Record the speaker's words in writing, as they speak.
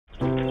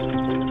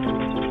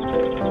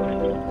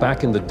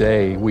Back in the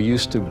day, we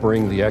used to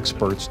bring the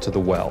experts to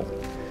the well.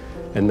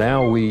 And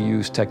now we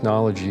use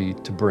technology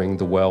to bring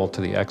the well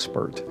to the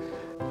expert.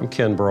 I'm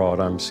Ken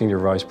Broad. I'm Senior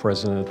Vice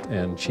President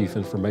and Chief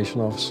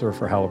Information Officer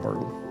for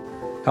Halliburton.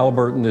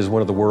 Halliburton is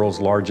one of the world's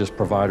largest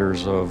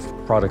providers of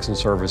products and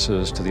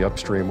services to the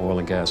upstream oil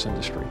and gas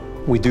industry.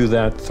 We do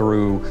that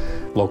through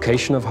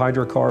location of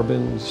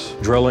hydrocarbons,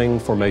 drilling,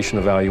 formation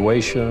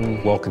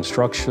evaluation, well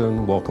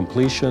construction, well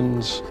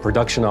completions,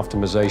 production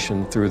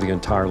optimization through the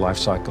entire life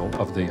cycle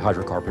of the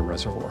hydrocarbon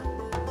reservoir.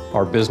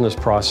 Our business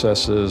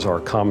processes, our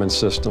common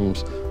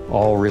systems,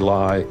 all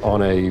rely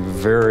on a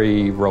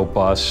very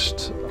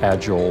robust,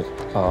 agile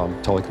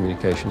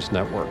telecommunications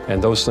network.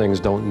 And those things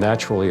don't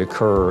naturally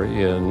occur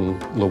in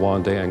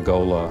Rwanda,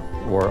 Angola,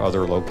 or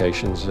other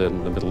locations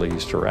in the Middle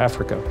East or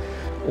Africa.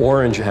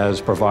 Orange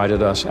has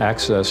provided us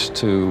access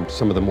to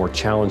some of the more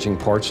challenging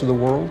parts of the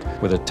world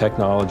with a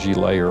technology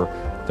layer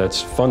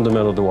that's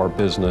fundamental to our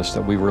business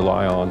that we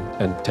rely on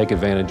and take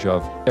advantage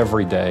of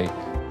every day.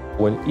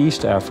 When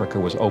East Africa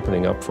was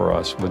opening up for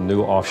us with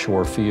new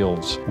offshore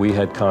fields, we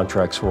had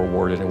contracts were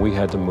awarded and we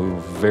had to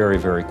move very,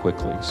 very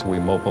quickly. So we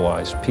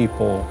mobilized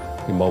people,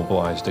 we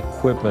mobilized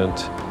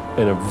equipment,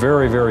 and a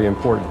very, very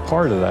important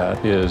part of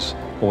that is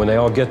when they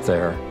all get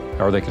there,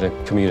 how are they going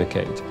to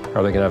communicate? How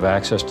are they going to have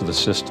access to the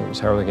systems?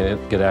 How are they going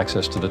to get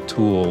access to the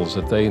tools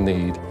that they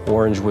need?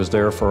 Orange was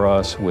there for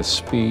us with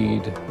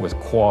speed, with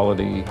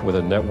quality, with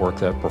a network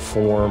that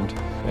performed.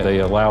 And they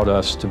allowed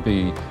us to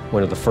be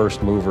one of the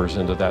first movers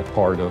into that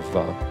part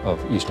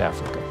of East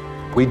Africa.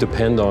 We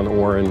depend on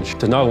Orange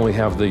to not only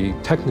have the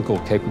technical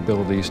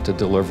capabilities to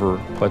deliver,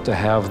 but to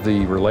have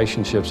the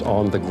relationships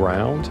on the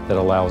ground that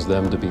allows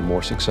them to be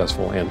more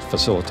successful and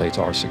facilitates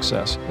our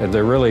success. And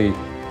they really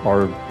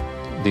are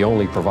the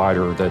only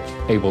provider that's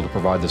able to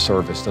provide the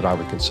service that I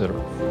would consider.